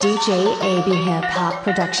DJ AB Hip Hop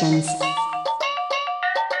Productions.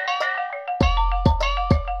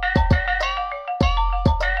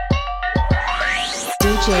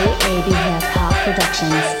 DJ AB Hip Hop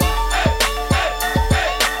Productions.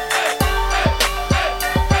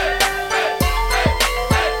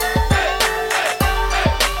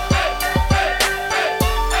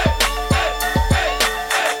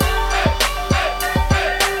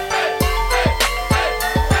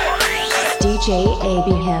 DJ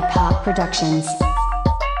AB Hip Hop Productions.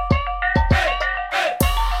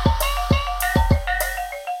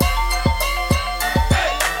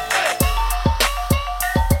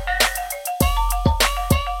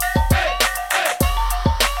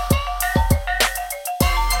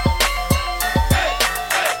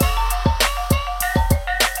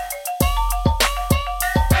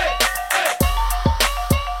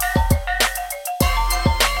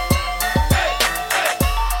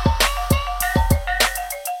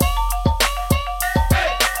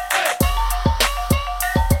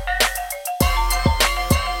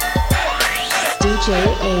 DJ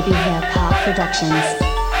AB Hip Hop Productions.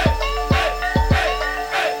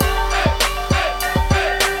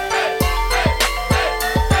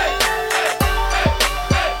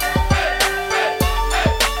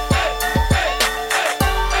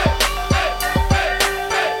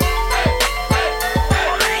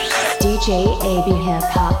 DJ AB Hip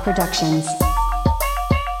Hop Productions.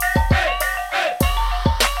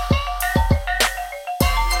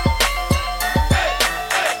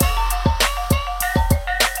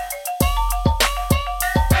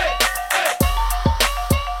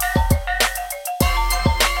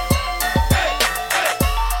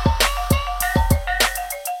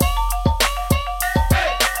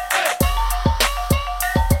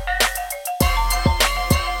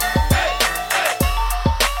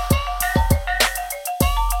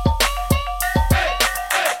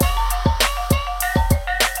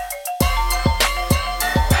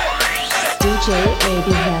 DJ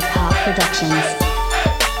AB Hip Hop Productions.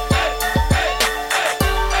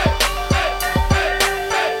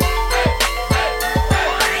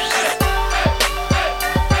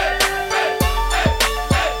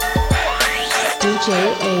 DJ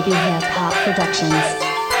AB Hip Hop Productions.